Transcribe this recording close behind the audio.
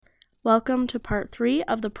Welcome to part 3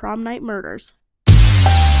 of the prom night murders.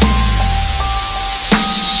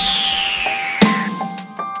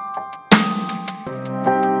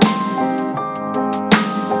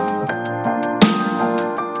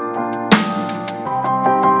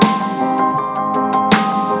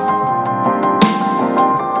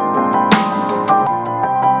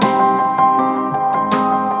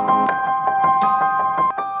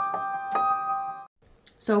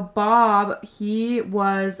 So Bob, he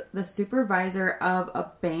was the supervisor of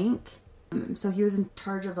a bank. So he was in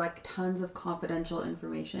charge of like tons of confidential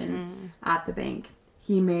information at the bank.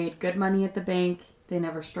 He made good money at the bank. They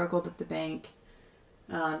never struggled at the bank.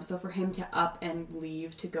 So for him to up and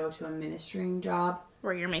leave to go to a ministering job,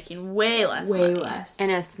 Where you're making way less money. less.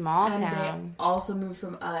 In a small and town. they also moved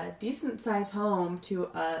from a decent-sized home to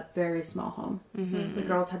a very small home. Mm-hmm. The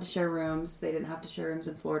girls had to share rooms. They didn't have to share rooms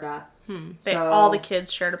in Florida. All the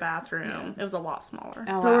kids shared a bathroom. Yeah. It was a lot smaller.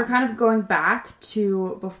 Oh, So we're kind of going back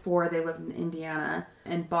to before they lived in Indiana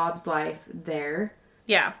and Bob's life there.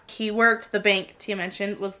 Yeah. He worked, the bank Tia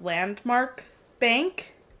mentioned was Landmark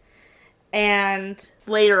Bank. And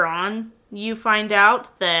later on, you find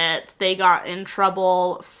out that they got in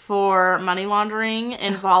trouble for money laundering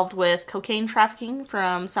involved with cocaine trafficking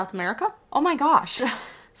from South America. Oh my gosh.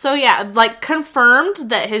 So yeah, like confirmed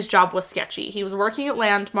that his job was sketchy. He was working at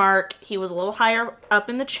Landmark. He was a little higher up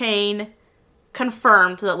in the chain.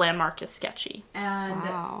 Confirmed that Landmark is sketchy. And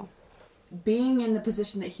Wow. being in the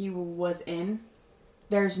position that he was in,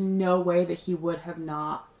 there's no way that he would have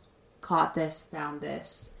not caught this, found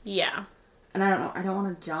this. Yeah. And I don't know, I don't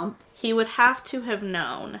want to jump. He would have to have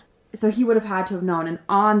known. So he would have had to have known. And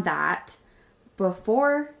on that,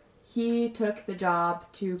 before he took the job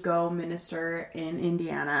to go minister in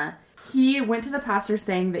Indiana, he went to the pastor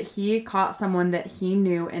saying that he caught someone that he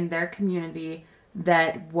knew in their community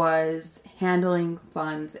that was handling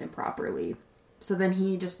funds improperly. So then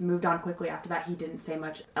he just moved on quickly after that. He didn't say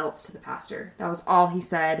much else to the pastor. That was all he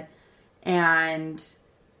said. And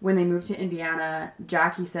when they moved to Indiana,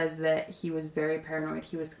 Jackie says that he was very paranoid.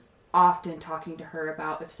 He was often talking to her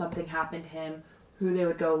about if something happened to him, who they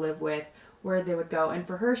would go live with, where they would go. And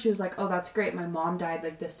for her, she was like, oh, that's great. My mom died.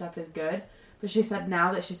 Like, this stuff is good. But she said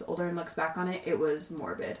now that she's older and looks back on it, it was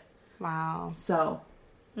morbid. Wow. So.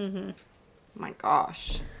 Oh my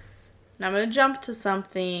gosh. Now I'm going to jump to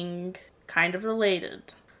something kind of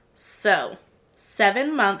related. So,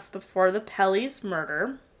 7 months before the Pelly's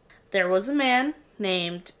murder, there was a man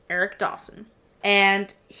named Eric Dawson.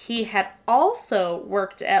 And he had also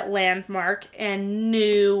worked at Landmark and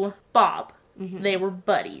knew Bob. Mm-hmm. They were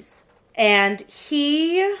buddies. And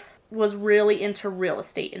he was really into real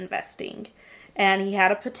estate investing. And he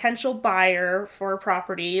had a potential buyer for a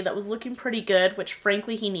property that was looking pretty good, which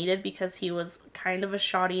frankly he needed because he was kind of a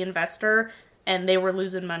shoddy investor and they were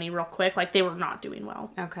losing money real quick. Like, they were not doing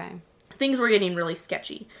well. Okay. Things were getting really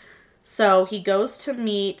sketchy. So he goes to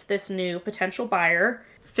meet this new potential buyer.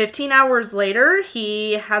 15 hours later,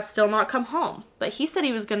 he has still not come home. But he said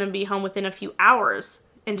he was going to be home within a few hours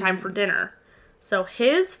in time for dinner. So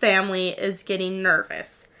his family is getting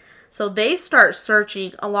nervous. So they start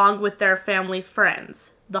searching along with their family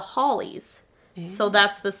friends, the Hollies. Yeah. So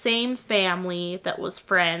that's the same family that was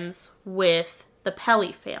friends with the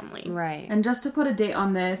Pelly family. Right. And just to put a date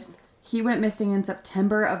on this, he went missing in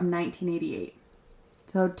September of 1988.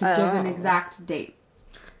 So to give an exact date.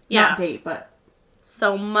 Yeah. Not date, but...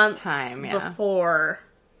 So months before...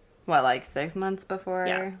 What, like 6 months before?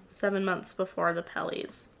 Yeah, 7 months before the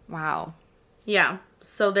Pellys. Wow. Yeah,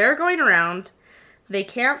 so they're going around. They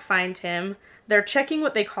can't find him. They're checking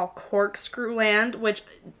what they call Corkscrew Land, which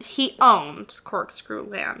he owned Corkscrew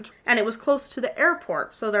Land. And it was close to the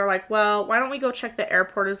airport. So they're like, well, why don't we go check the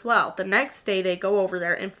airport as well? The next day they go over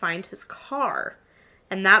there and find his car.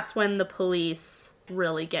 And that's when the police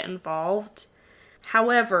really get involved.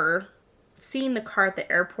 However, seeing the car at the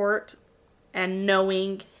airport and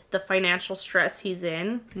knowing the financial stress he's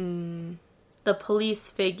in, the police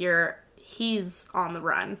figure he's on the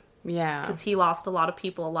run. Yeah. Because he lost a lot of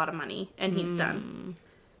people, a lot of money, and he's done.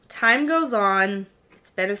 Time goes on.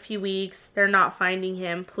 It's been a few weeks. They're not finding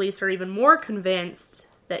him. Police are even more convinced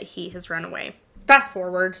that he has run away. Fast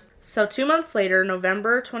forward. So 2 months later,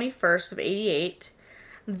 November 21st of 88,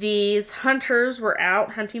 these hunters were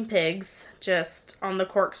out hunting pigs just on the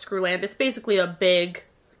Corkscrew Land. It's basically a big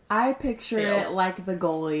I picture field. it like the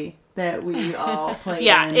goalie that we all play in.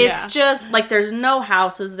 Yeah, it's just, like, there's no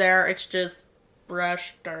houses there. It's just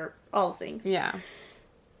brush, dirt, all the things. Yeah.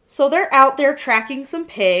 So they're out there tracking some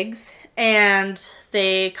pigs, and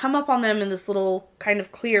they come up on them in this little kind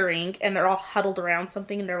of clearing, and they're all huddled around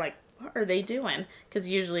something, and they're like, what are they doing? Because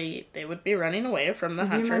usually they would be running away from the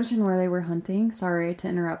Did hunters. you mention where they were hunting? Sorry to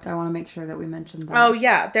interrupt. I want to make sure that we mentioned that. Oh,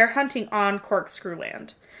 yeah. They're hunting on Corkscrew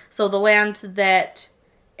land. So the land that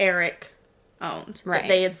Eric owned. Right. That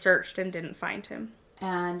they had searched and didn't find him.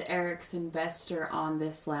 And Eric's investor on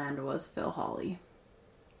this land was Phil Hawley.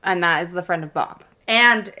 And that is the friend of Bob.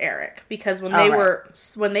 And Eric, because when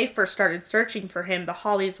they first started searching for him, the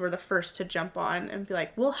Hollies were the first to jump on and be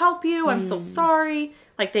like, "We'll help you. I'm so sorry."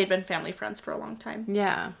 Like they'd been family friends for a long time.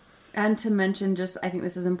 Yeah. And to mention, I think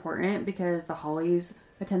this is important because the Hollies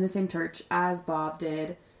attend the same church as Bob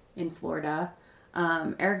did in Florida.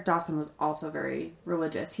 Eric Dawson was also very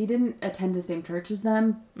religious. He didn't attend the same church as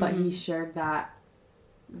them, but he shared that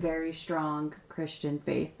very strong Christian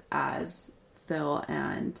faith as Phil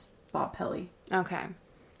and Bob Pelly. Okay.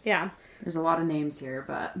 Yeah. There's a lot of names here,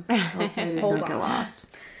 but hopefully they Hold don't get on. lost.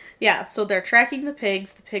 Yeah, so they're tracking the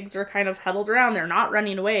pigs. The pigs are kind of huddled around. They're not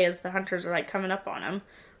running away as the hunters are, like, coming up on them.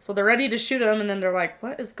 So they're ready to shoot them, and then they're like,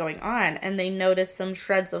 what is going on? And they notice some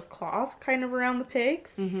shreds of cloth kind of around the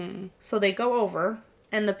pigs. Mm-hmm. So they go over,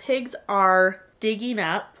 and the pigs are digging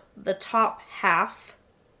up the top half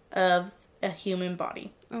of a human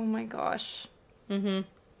body. Oh my gosh. Mm-hmm.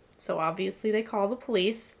 So obviously they call the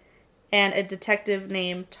police, and a detective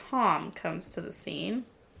named Tom comes to the scene.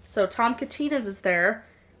 So Tom Katinas is there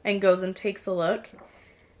and goes and takes a look.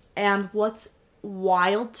 And what's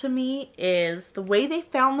wild to me is the way they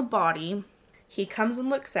found the body. He comes and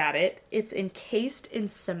looks at it. It's encased in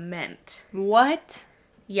cement. What?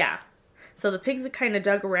 Yeah. So the pigs had kind of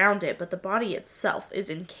dug around it, but the body itself is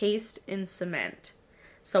encased in cement.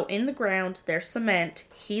 So in the ground, there's cement.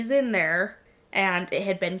 He's in there, and it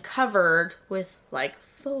had been covered with, like,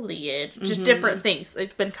 foliage. Just different things.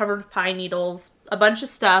 It's been covered with pine needles, a bunch of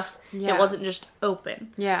stuff. Yeah. It wasn't just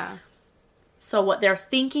open. Yeah. So what they're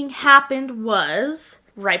thinking happened was,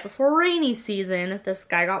 right before rainy season, this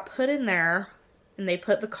guy got put in there, and they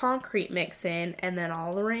put the concrete mix in, and then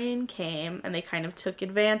all the rain came, and they kind of took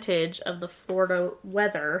advantage of the Florida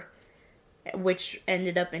weather, which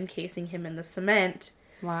ended up encasing him in the cement.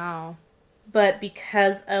 Wow. But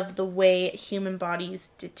because of the way human bodies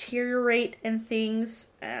deteriorate and things,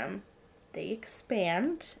 they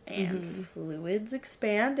expand, and fluids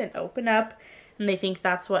expand and open up, and they think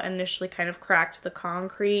that's what initially kind of cracked the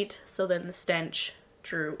concrete, so then the stench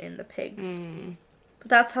drew in the pigs. But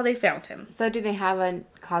that's how they found him. So do they have a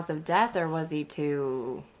cause of death, or was he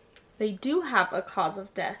too... They do have a cause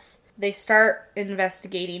of death. They start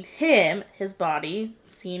investigating his body,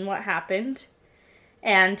 seeing what happened,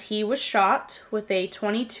 and he was shot with a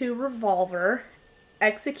 .22 revolver,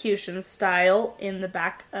 execution style, in the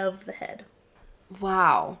back of the head.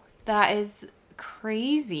 Wow. That is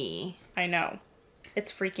crazy. I know.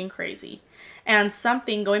 It's freaking crazy. And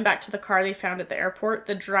something, going back to the car they found at the airport,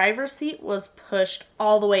 the driver's seat was pushed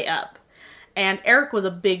all the way up. And Eric was a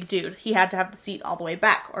big dude. He had to have the seat all the way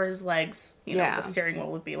back, or his legs, the steering wheel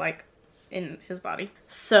would be, like, in his body.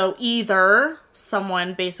 So either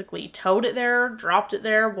someone basically towed it there, dropped it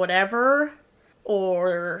there, whatever,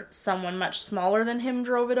 or someone much smaller than him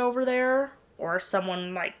drove it over there, or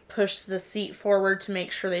someone, like, pushed the seat forward to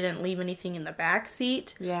make sure they didn't leave anything in the back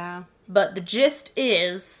seat. Yeah. But the gist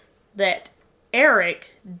is that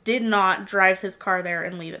Eric did not drive his car there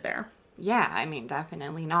and leave it there. Yeah, I mean,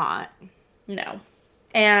 definitely not. No.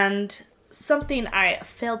 And something I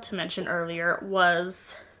failed to mention earlier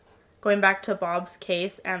was, going back to Bob's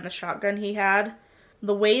case and the shotgun he had,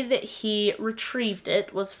 the way that he retrieved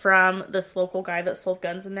it was from this local guy that sold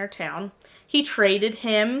guns in their town. He traded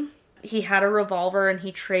him. He had a revolver, and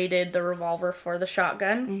he traded the revolver for the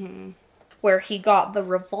shotgun. Mm-hmm. Where he got the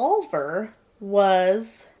revolver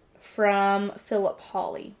was from Philip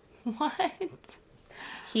Hawley. What?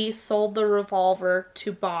 He sold the revolver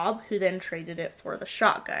to Bob, who then traded it for the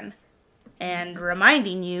shotgun. And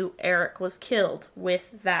reminding you, Eric was killed with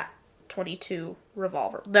that .22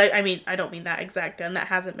 revolver. I don't mean that exact gun. That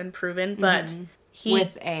hasn't been proven, but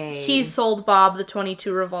he sold Bob the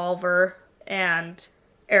 .22 revolver, and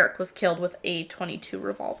Eric was killed with a .22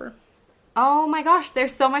 revolver. Oh my gosh,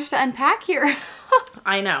 there's so much to unpack here.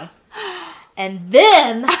 I know. And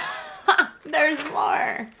then there's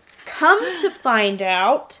more. Come to find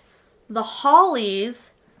out, the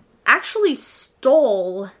Hollies actually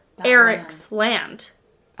stole Eric's land.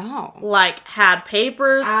 Oh. Like, had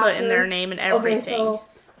papers put in their name and everything. Okay, so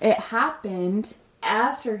it happened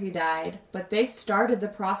after he died, but they started the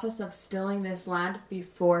process of stealing this land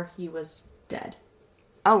before he was dead.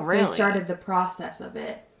 Oh, really? They started the process of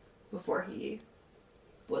it before he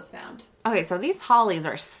was found. Okay, so these Hollies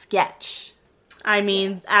are sketch. I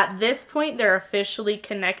mean, at this point, they're officially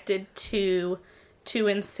connected to two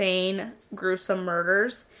insane, gruesome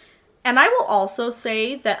murders. And I will also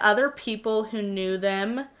say that other people who knew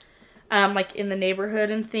them, like in the neighborhood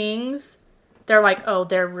and things, they're like, oh,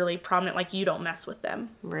 they're really prominent. Like, you don't mess with them.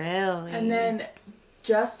 Really? And then,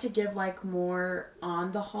 just to give, like, more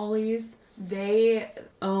on the Hollies, they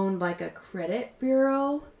owned, like, a credit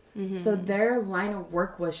bureau. Mm-hmm. So their line of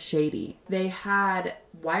work was shady. They had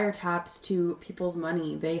wiretaps to people's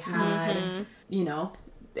money. They had, you know,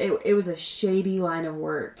 it was a shady line of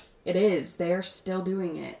work. It is. They are still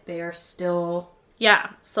doing it. They are still...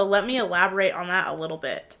 Yeah, so let me elaborate on that a little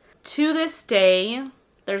bit. To this day,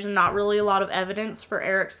 there's not really a lot of evidence for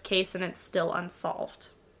Eric's case, and it's still unsolved.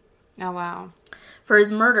 Oh, wow. For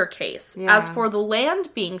his murder case. Yeah. As for the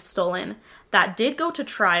land being stolen, that did go to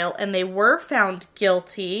trial, and they were found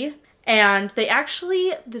guilty. And they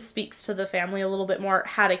actually, this speaks to the family a little bit more,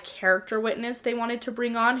 had a character witness they wanted to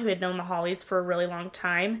bring on who had known the Hollies for a really long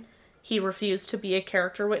time. He refused to be a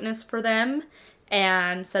character witness for them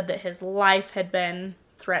and said that his life had been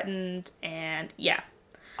threatened, and yeah.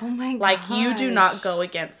 Oh my god. Like, you do not go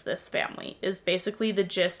against this family, is basically the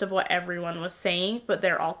gist of what everyone was saying, but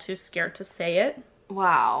they're all too scared to say it.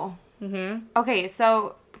 Wow. Mm-hmm. Okay,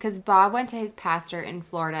 so, because Bob went to his pastor in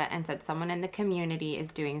Florida and said someone in the community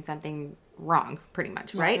is doing something wrong, pretty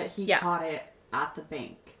much, right? But he caught it at the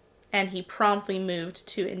bank. And he promptly moved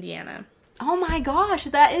to Indiana. Oh my gosh,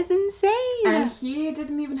 that is insane. And he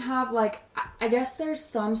didn't even have, like, I guess there's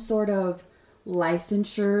some sort of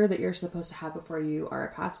licensure that you're supposed to have before you are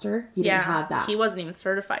a pastor. He didn't have that. He wasn't even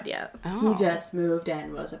certified yet. Oh. He just moved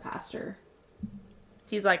and was a pastor.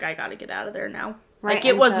 He's like, I gotta get out of there now. Right, like,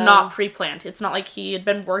 it was not pre-planned. It's not like he had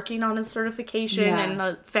been working on his certification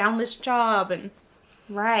and found this job. And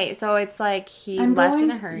right, so it's like he left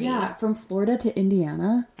in a hurry. Yeah, from Florida to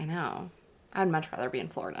Indiana. I know. I'd much rather be in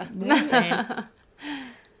Florida. Same.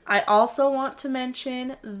 I also want to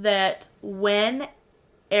mention that when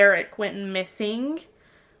Eric went missing,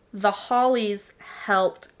 the Hollies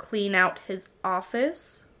helped clean out his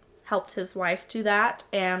office, helped his wife do that,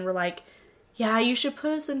 and were like, yeah, you should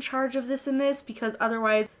put us in charge of this and this, because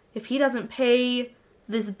otherwise, if he doesn't pay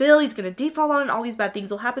this bill, he's going to default on it, and all these bad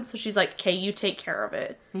things will happen. So she's like, okay, you take care of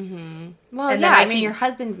it. Mm-hmm. Well, and yeah, I mean, your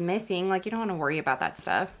husband's missing. Like, you don't want to worry about that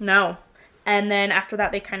stuff. No. And then after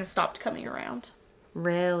that, they kind of stopped coming around.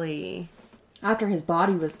 Really? After his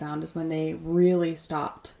body was found is when they really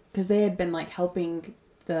stopped. Because they had been, like, helping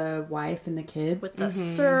the wife and the kids. With the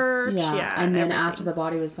search. Yeah. And then after the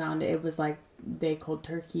body was found, it was like they cold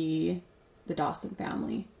turkey the Dawson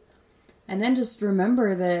family. And then just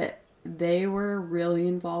remember that they were really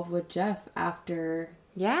involved with Jeff after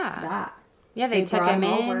that. Yeah, they took him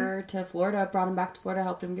over to Florida, brought him back to Florida,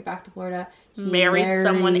 helped him get back to Florida. He married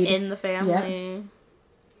someone in the family. Yep.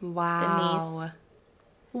 Wow. Denise.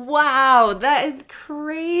 Wow, that is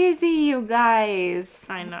crazy, you guys.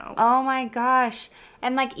 I know. Oh my gosh.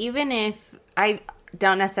 And like, even if I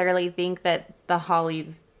don't necessarily think that the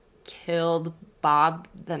Hollies killed Bob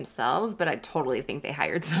themselves, but I totally think they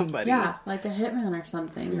hired somebody. Yeah, like a hitman or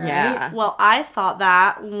something, right? Yeah. Well, I thought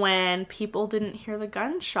that when people didn't hear the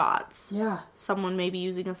gunshots. Yeah. Someone maybe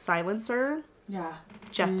using a silencer. Yeah.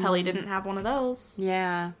 Jeff Pelly didn't have one of those.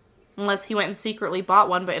 Yeah. Unless he went and secretly bought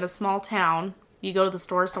one, but in a small town, you go to the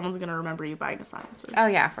store, someone's going to remember you buying a silencer. Oh,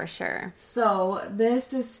 yeah, for sure. So,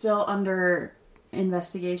 this is still under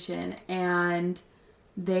investigation, and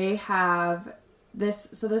they have this...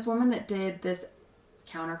 So, this woman that did this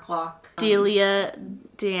counterclock... Delia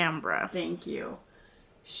D'Ambra. Thank you.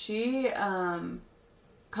 She,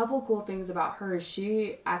 couple cool things about her is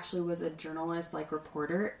she actually was a journalist, like,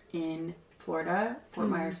 reporter in Florida, Fort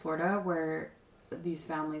Myers, Florida, where these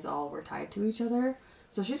families all were tied to each other.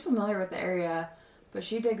 So she's familiar with the area, but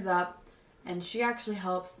she digs up, and she actually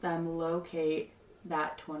helps them locate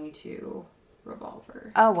that .22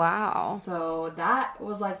 revolver. Oh, wow. So that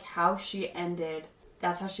was, like, how she ended...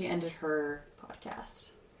 That's how she ended her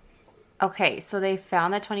podcast. Okay, so they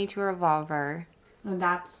found the .22 revolver. And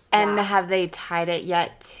that's And that. have they tied it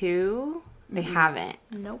yet, too? They haven't.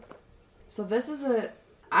 Nope. So this is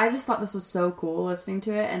I just thought this was so cool listening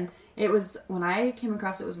to it, and it was, when I came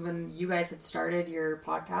across it was when you guys had started your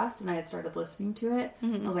podcast, and I had started listening to it. I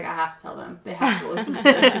was like, I have to tell them. They have to listen to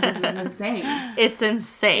this, because this is insane. It's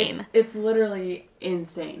insane. It's literally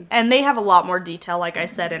insane. And they have a lot more detail, like I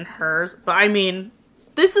said, in hers. But, I mean,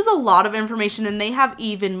 this is a lot of information, and they have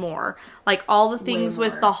even more. Like, all the things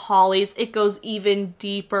with the Hollies, it goes even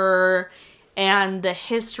deeper. And the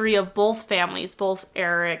history of both families, both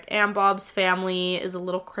Eric and Bob's family, is a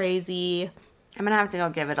little crazy. I'm going to have to go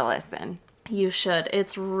give it a listen. You should.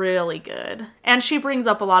 It's really good. And she brings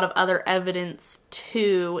up a lot of other evidence,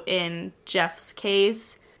 too, in Jeff's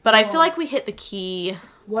case. But I feel like we hit the key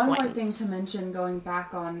One more points. thing to mention going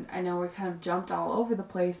back on, I know we've kind of jumped all over the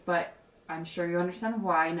place, but I'm sure you understand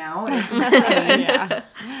why now. It's insane. Yeah.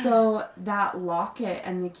 So that locket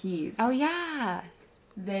and the keys, Oh, yeah.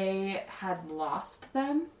 they had lost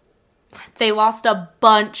them. They lost a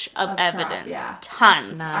bunch of Crap, evidence. yeah.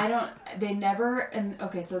 Tons. Nuts. They never,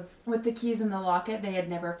 so with the keys in the locket, they had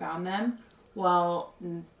never found them. Well,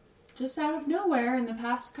 just out of nowhere, in the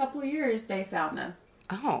past couple of years, they found them.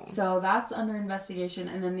 Oh. So that's under investigation.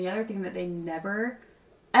 And then the other thing that they never,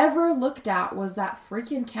 ever looked at was that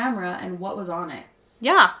freaking camera and what was on it.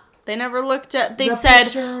 Yeah. They never looked at... They The said,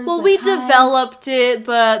 pictures, well, the we time. developed it,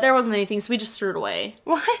 but there wasn't anything, so we just threw it away.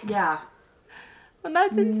 What? Yeah. Well,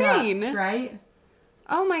 that's insane. Nuts, right?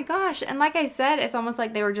 Oh my gosh. And like I said, it's almost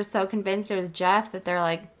like they were just so convinced it was Jeff that they're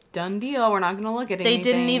like, done deal, we're not going to look at anything. They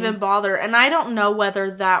didn't even bother. And I don't know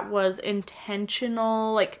whether that was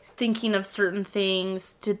intentional, like thinking of certain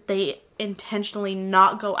things. Did they intentionally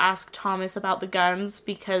not go ask Thomas about the guns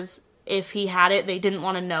because if he had it, they didn't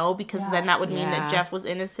want to know because then that would mean Yeah. that Jeff was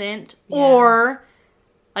innocent? Yeah. Or,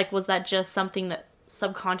 like, was that just something that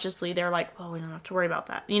subconsciously they're like, well, we don't have to worry about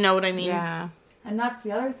that. You know what I mean? Yeah. And that's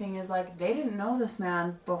the other thing is, like, they didn't know this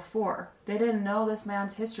man before. They didn't know this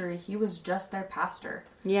man's history. He was just their pastor.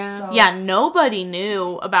 Yeah. So, Yeah, nobody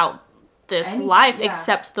knew about this life yeah.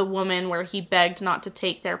 except the woman where he begged not to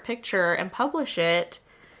take their picture and publish it.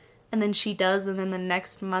 And then she does, and then the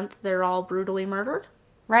next month they're all brutally murdered.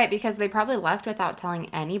 Right, because they probably left without telling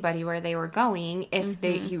anybody where they were going if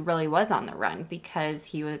he really was on the run because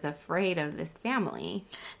he was afraid of this family.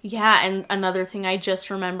 Yeah, and another thing I just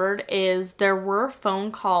remembered is there were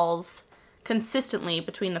phone calls consistently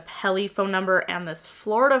between the Pelly phone number and this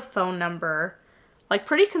Florida phone number, like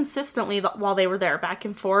pretty consistently while they were there, back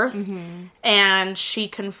and forth. Mm-hmm. And she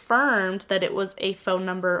confirmed that it was a phone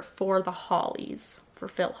number for the Hollies, for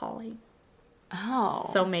Phil Hawley. Oh.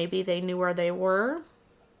 So maybe they knew where they were.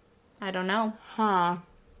 I don't know. Huh.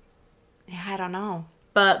 Yeah, I don't know.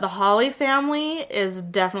 But the Hawley family is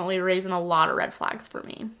definitely raising a lot of red flags for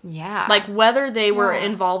me. Yeah. Like, whether they were Yeah.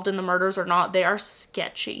 involved in the murders or not, they are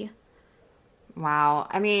sketchy. Wow.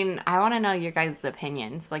 I mean, I want to know your guys'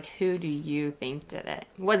 opinions. Like, who do you think did it?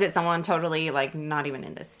 Was it someone totally, like, not even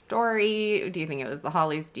in the story? Do you think it was the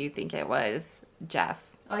Hollies? Do you think it was Jeff?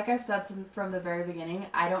 Like I've said from the very beginning,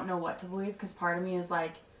 I don't know what to believe because part of me is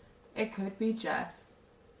like, it could be Jeff.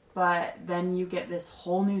 But then you get this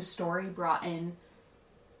whole new story brought in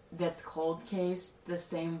that's cold case the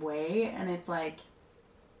same way. And it's like,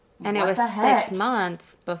 And what it was the heck? 6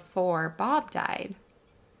 months before Bob died.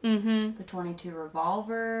 Mm-hmm. The 22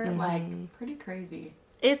 revolver, like, pretty crazy.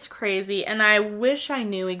 It's crazy, and I wish I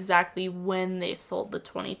knew exactly when they sold the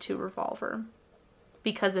 22 revolver.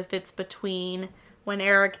 Because if it's between when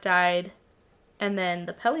Eric died and then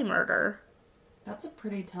the Pelly murder, That's a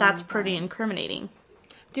pretty telling that's pretty sign. incriminating.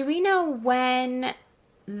 Do we know when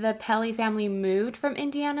the Pelly family moved from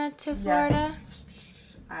Indiana to Florida?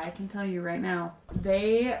 Yes. I can tell you right now.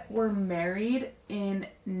 They were married in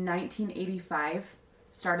 1985,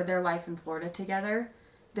 started their life in Florida together.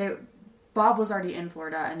 Bob was already in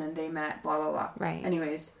Florida, and then they met, blah, blah, blah. Right.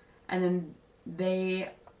 Anyways, and then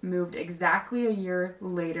they moved exactly a year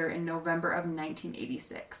later in November of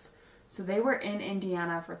 1986. So they were in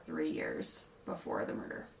Indiana for 3 years before the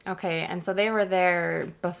murder. Okay, and so they were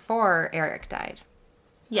there before Eric died.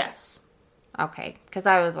 Yes. Okay, because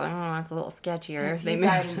I was like, oh, that's a little sketchier. Because he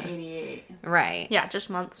died in 88. Right. Yeah, just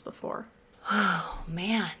months before. Oh,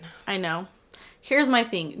 man. I know. Here's my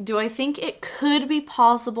thing. Do I think it could be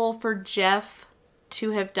possible for Jeff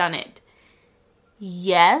to have done it?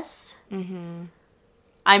 Yes. Mm-hmm.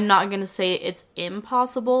 I'm not going to say it's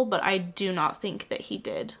impossible, but I do not think that he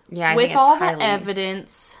did. Yeah, I With think it's all highly... the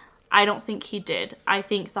evidence, I don't think he did. I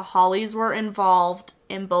think the Hollies were involved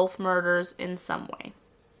in both murders in some way.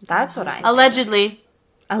 That's what I think. Allegedly.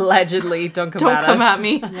 Allegedly. Don't come Don't at come us. at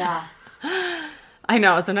me. Yeah. I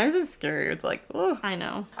know. Sometimes it's scary. It's like, oh. I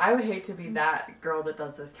know. I would hate to be that girl that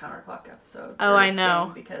does this counterclock episode. Oh, I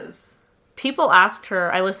know. Because People asked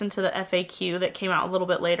her, I listened to the FAQ that came out a little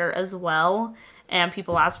bit later as well, and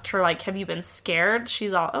people asked her, like, have you been scared?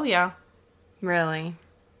 She's all, oh, yeah. Really?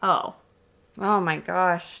 Oh. Oh, my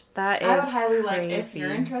gosh. That is I would highly, like, crazy. if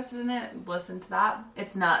you're interested in it, listen to that.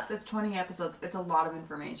 It's nuts. It's 20 episodes. It's a lot of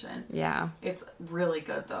information. Yeah. It's really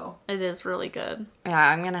good, though. It is really good. Yeah,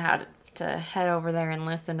 I'm going to have to head over there and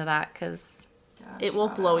listen to that because It will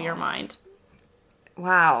blow your mind.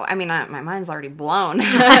 Wow. I mean, my mind's already blown.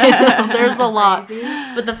 I know, there's a lot. Crazy.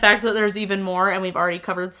 But the fact that there's even more, and we've already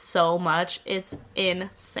covered so much, it's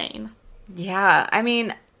insane. Yeah. I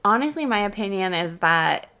mean, honestly, my opinion is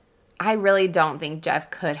that I really don't think Jeff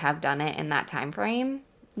could have done it in that time frame.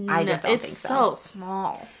 I just don't think It's so. so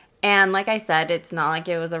small. And like I said, it's not like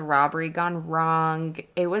it was a robbery gone wrong.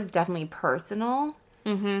 It was definitely personal.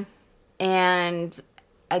 Mm-hmm. And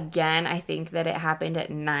again, I think that it happened at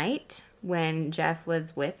night when Jeff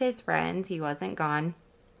was with his friends. He wasn't gone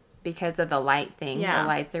because of the light thing. Yeah, The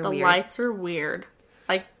lights are the weird. lights are weird.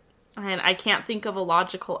 And I can't think of a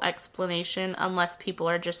logical explanation unless people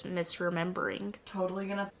are just misremembering. Totally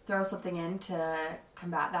gonna throw something in to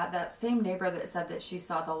combat that. That same neighbor that said that she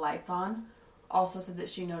saw the lights on also said that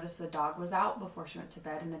she noticed the dog was out before she went to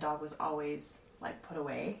bed, and the dog was always, like, put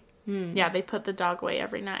away. Yeah, they put the dog away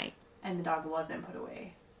every night. And the dog wasn't put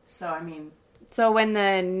away. So, I mean... So when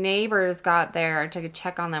the neighbors got there to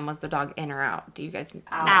check on them, was the dog in or out? Do you guys know?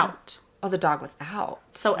 Out. Oh, the dog was out.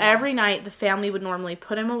 So every night the family would normally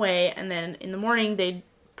put him away, and then in the morning they'd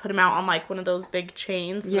put him out on like one of those big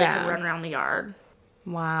chains so they could run around the yard.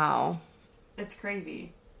 Wow. It's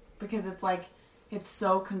crazy. Because it's like, it's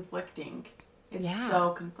so conflicting. It's Yeah.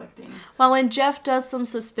 so conflicting. Well, and Jeff does some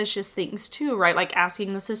suspicious things too, right? Like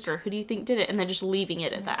asking the sister, who do you think did it? And then just leaving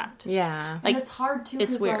it at that. Yeah. Like, And it's hard too,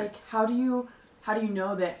 it's because, weird. like, how do you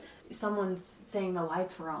know that someone's saying the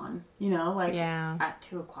lights were on? You know, like, Yeah. at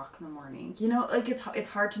 2 o'clock in the morning. You know, like, it's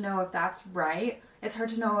hard to know if that's right. It's hard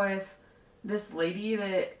to know if this lady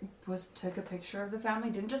that took a picture of the family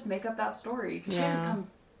didn't just make up that story. Because she hadn't come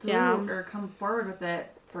through or come forward with it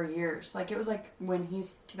for years. Like, it was like when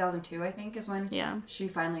 2002, I think, is when she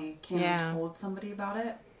finally came and told somebody about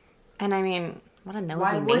it. And I mean, what a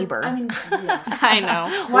nosy neighbor. I mean, yeah. I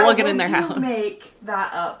know. Why Looking in their would you house. make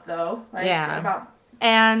that up, though? Like, about...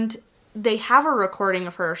 And they have a recording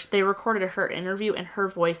of her. They recorded her interview, and her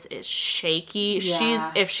voice is shaky.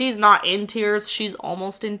 Yeah. If she's not in tears, she's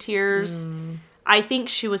almost in tears. I think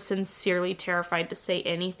she was sincerely terrified to say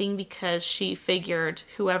anything because she figured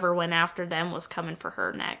whoever went after them was coming for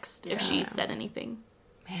her next if she said anything.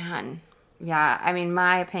 Man. Yeah, I mean,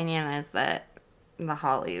 my opinion is that the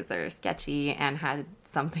Hollies are sketchy and had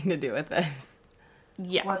something to do with this.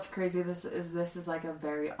 Yeah. What's crazy this is like a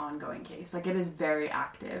very ongoing case. Like, it is very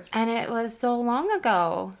active. And it was so long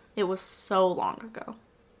ago. It was so long ago.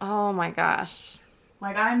 Oh my gosh.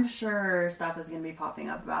 Like, I'm sure stuff is going to be popping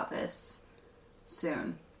up about this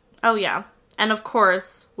soon. Oh, yeah. And of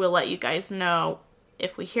course, we'll let you guys know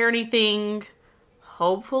if we hear anything.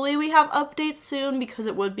 Hopefully we have updates soon because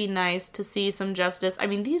it would be nice to see some justice. I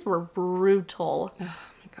mean, these were brutal, Oh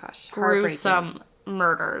my gosh. gruesome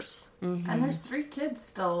murders. And there's 3 kids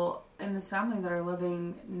still in this family that are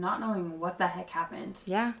living not knowing what the heck happened.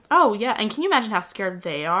 Yeah. Oh, yeah. And can you imagine how scared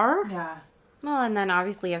they are? Yeah. Well, and then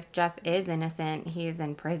obviously if Jeff is innocent, he's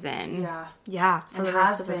in prison. Yeah. Yeah, for And the has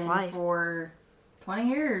rest of his been life. for 20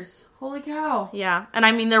 years. Holy cow. Yeah, and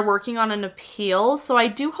I mean, they're working on an appeal, so I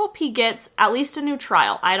do hope he gets at least a new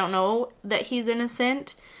trial. I don't know that he's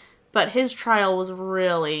innocent, but his trial was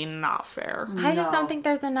really not fair. I just No. don't think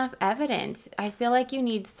there's enough evidence. I feel like you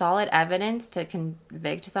need solid evidence to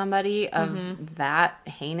convict somebody of that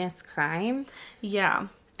heinous crime. Yeah.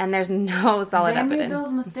 And there's no solid They evidence. made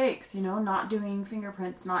those mistakes, you know, not doing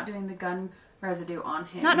fingerprints, not doing the gun residue on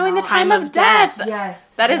him. Not knowing the time of death.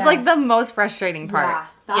 Yes. That is like the yes. most frustrating part. Yeah,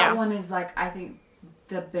 that Yeah. one is like, I think,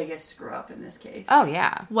 the biggest screw up in this case. Oh,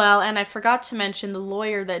 yeah. Well, and I forgot to mention the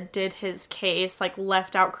lawyer that did his case, like,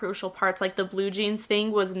 left out crucial parts. Like, the blue jeans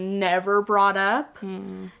thing was never brought up.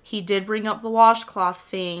 He did bring up the washcloth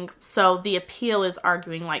thing. So the appeal is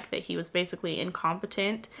arguing, like, that he was basically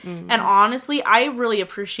incompetent. And honestly, I really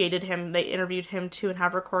appreciated him. They interviewed him, too, and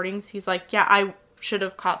have recordings. He's like, yeah, I should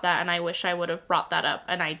have caught that, and I wish I would have brought that up,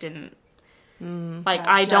 and I didn't. Like,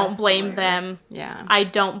 Yeah, I don't Jeff's blame lawyer. them. Yeah. I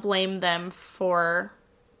don't blame them for,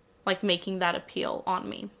 like, making that appeal on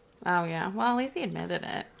me. Oh, yeah. Well, at least he admitted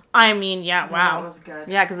it. I mean, yeah, That wow. was good.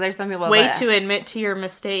 Yeah, because there's some people Way that... to admit to your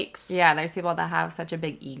mistakes. Yeah, there's people that have such a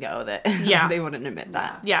big ego that Yeah. they wouldn't admit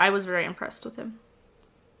that. Yeah, I was very impressed with him.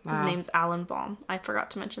 His Wow. name's Alan Baum. I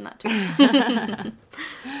forgot to mention that too.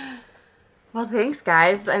 Well, thanks,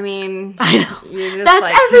 guys. I mean... I know. You just That's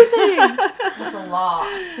like... everything. That's a lot.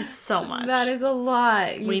 It's so much. That is a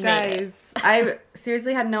lot, you We made guys. it. I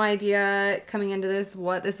seriously had no idea coming into this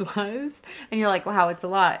what this was. And you're like, wow, it's a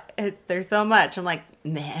lot. There's so much. I'm like,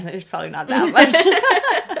 man, there's probably not that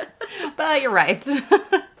much. But you're right. That's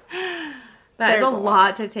There's a a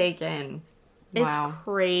lot to take in. It's Wow.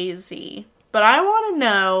 crazy. But I want to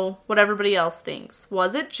know what everybody else thinks.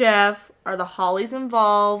 Was it Jeff? Are the Hollies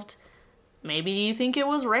involved? maybe you think it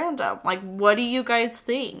was random. Like, what do you guys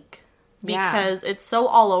think? Yeah. Because it's so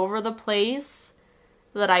all over the place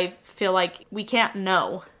that I feel like we can't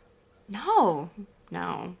know. No.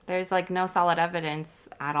 There's like no solid evidence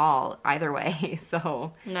at all either way.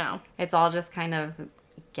 So No. it's all just kind of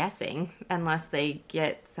guessing unless they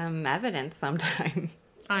get some evidence sometime.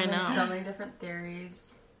 I know. There's so many different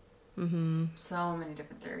theories. Mm-hmm. So many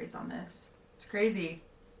different theories on this. It's crazy.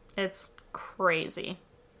 It's crazy.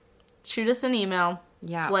 Shoot us an email.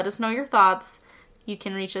 Yeah. Let us know your thoughts. You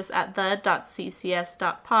can reach us at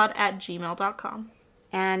the.ccs.pod@gmail.com.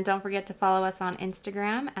 And don't forget to follow us on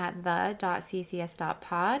Instagram at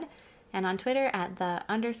the.ccs.pod and on Twitter at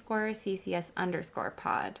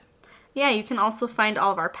the_CCS_pod. Yeah, you can also find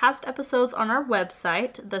all of our past episodes on our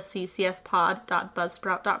website,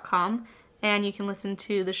 theccspod.buzzsprout.com, and you can listen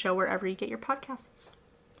to the show wherever you get your podcasts.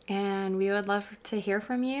 And we would love to hear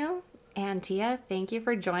from you. And Tia, thank you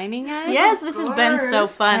for joining us. Yes, this has been so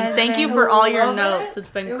fun. Has Thank you been- for all your Love notes. it. It's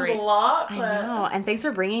been It great. was a lot, I but know. And thanks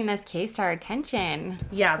for bringing this case to our attention.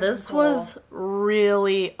 Yeah, this Cool. was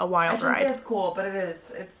really a I wild shouldn't say ride. it's cool, but it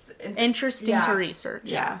is. It's Interesting yeah. to research.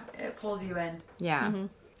 Yeah, it pulls you in. Yeah.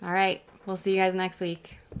 All right. We'll see you guys next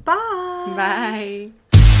week. Bye. Bye.